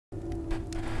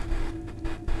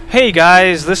Hey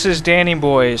guys, this is Danny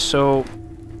Boy. So,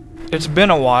 it's been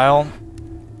a while.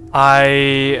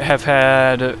 I have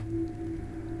had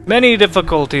many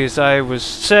difficulties. I was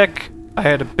sick. I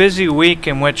had a busy week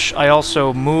in which I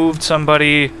also moved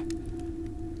somebody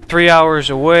 3 hours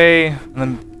away, and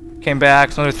then came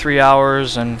back another 3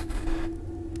 hours, and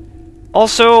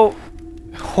also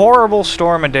horrible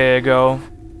storm a day ago,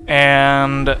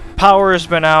 and power's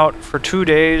been out for 2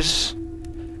 days.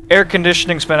 Air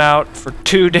conditioning's been out for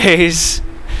 2 days.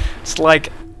 It's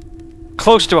like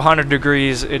close to 100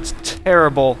 degrees. It's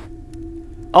terrible.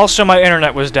 Also, my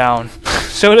internet was down.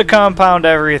 So to compound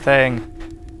everything.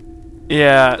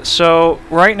 Yeah, so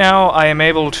right now I am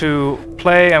able to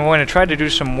play. I'm going to try to do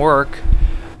some work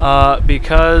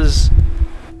because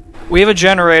we have a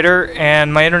generator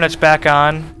and my internet's back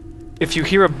on. If you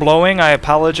hear it blowing, I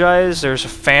apologize. There's a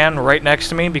fan right next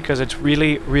to me because it's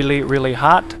really, really, really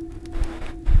hot.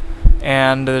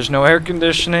 And there's no air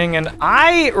conditioning, and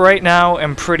I, right now,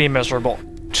 am pretty miserable,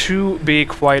 to be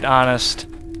quite honest.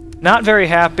 Not very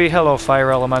happy. Hello,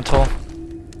 Fire Elemental.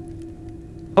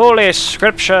 Holy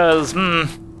scriptures,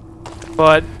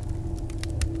 But,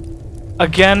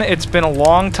 again, it's been a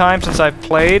long time since I've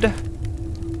played,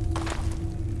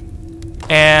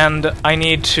 and I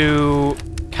need to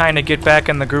kind of get back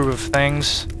in the groove of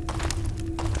things.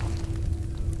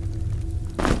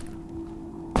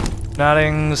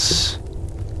 Nodding's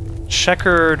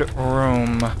checkered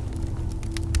room.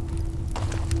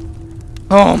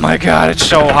 Oh my god, it's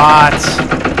so hot.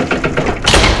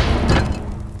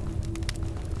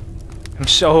 I'm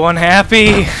so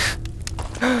unhappy.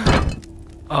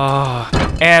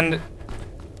 And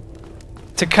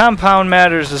to compound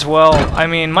matters as well, I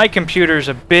mean, my computer's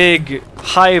a big,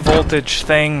 high voltage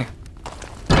thing.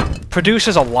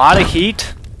 Produces a lot of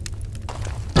heat.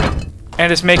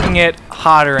 And it's making it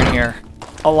hotter in here.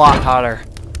 A lot hotter.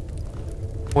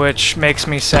 Which makes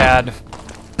me sad.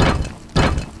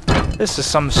 This is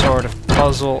some sort of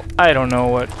puzzle. I don't know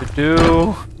what to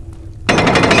do.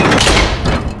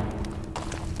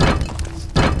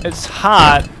 It's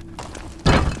hot.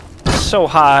 It's so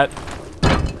hot.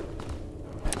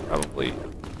 Probably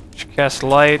should cast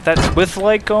light. That's with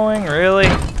light going? Really?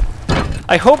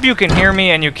 I hope you can hear me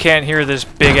and you can't hear this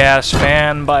big-ass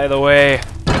fan, by the way.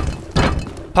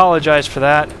 Apologize for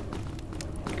that.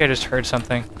 I think I just heard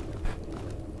something.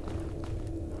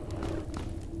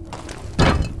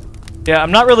 Yeah,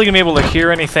 I'm not really gonna be able to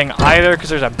hear anything either because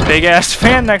there's a big ass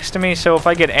fan next to me, so if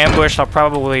I get ambushed I'll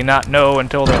probably not know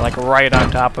until they're like right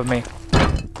on top of me.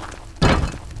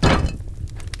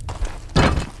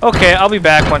 Okay, I'll be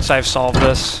back once I've solved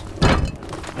this.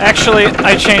 Actually,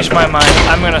 I changed my mind.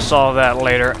 I'm gonna solve that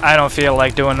later. I don't feel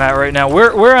like doing that right now.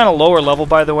 We're on a lower level,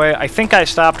 by the way. I think I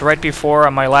stopped right before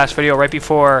on my last video, right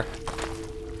before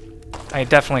I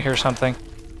definitely hear something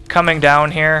coming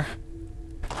down here.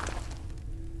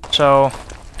 So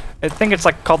I think it's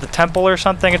like called the temple or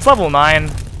something. It's level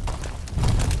 9.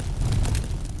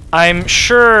 I'm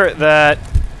sure that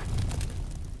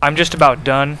I'm just about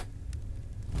done.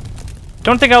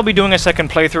 Don't think I'll be doing a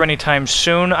second playthrough anytime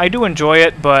soon. I do enjoy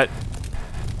it, but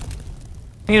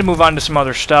I need to move on to some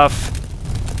other stuff.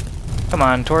 Come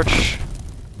on, torch.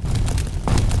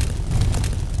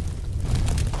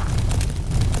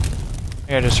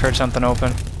 Yeah, I just heard something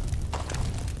open.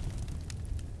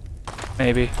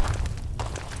 Maybe.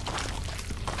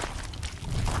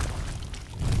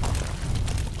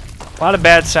 A lot of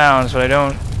bad sounds, but I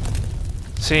don't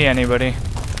see anybody.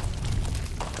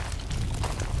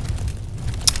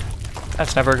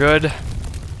 That's never good.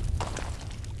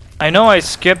 I know I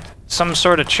skipped some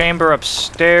sort of chamber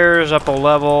upstairs, up a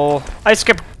level. I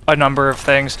skipped a number of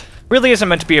things. Really isn't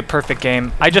meant to be a perfect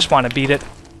game. I just want to beat it.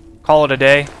 Call it a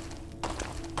day.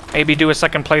 Maybe do a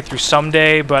second playthrough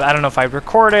someday, but I don't know if I'd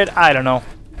record it. I don't know.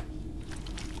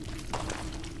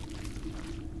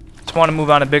 Just want to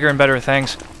move on to bigger and better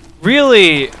things.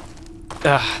 Really,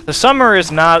 the summer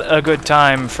is not a good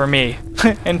time for me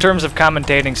in terms of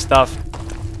commentating stuff.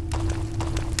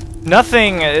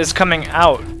 Nothing is coming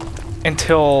out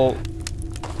until...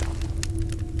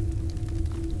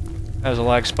 That was a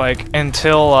lag spike.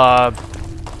 Until,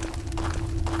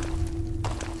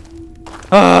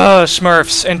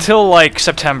 Smurfs. Until, like,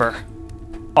 September.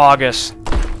 August.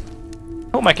 I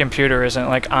hope my computer isn't,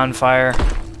 like, on fire.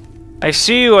 I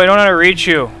see you. I don't know how to reach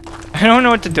you. I don't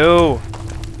know what to do.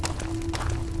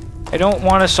 I don't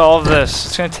want to solve this.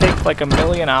 It's going to take, like,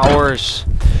 1,000,000 hours.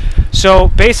 So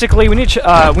basically, we need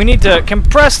to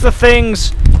compress the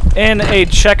things in a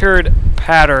checkered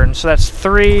pattern. So that's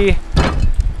 3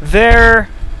 there.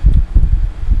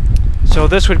 So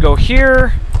this would go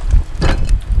here.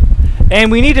 And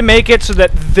we need to make it so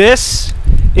that this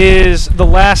is the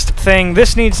last thing.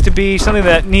 This needs to be something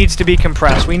that needs to be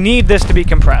compressed. We need this to be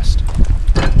compressed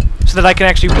so that I can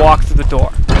actually walk through the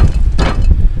door.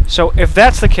 So if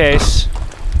that's the case,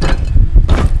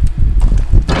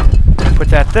 put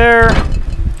that there.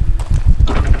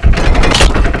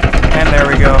 And there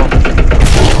we go.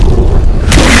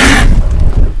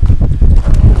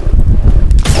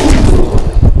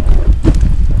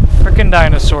 Frickin'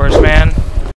 dinosaurs, man.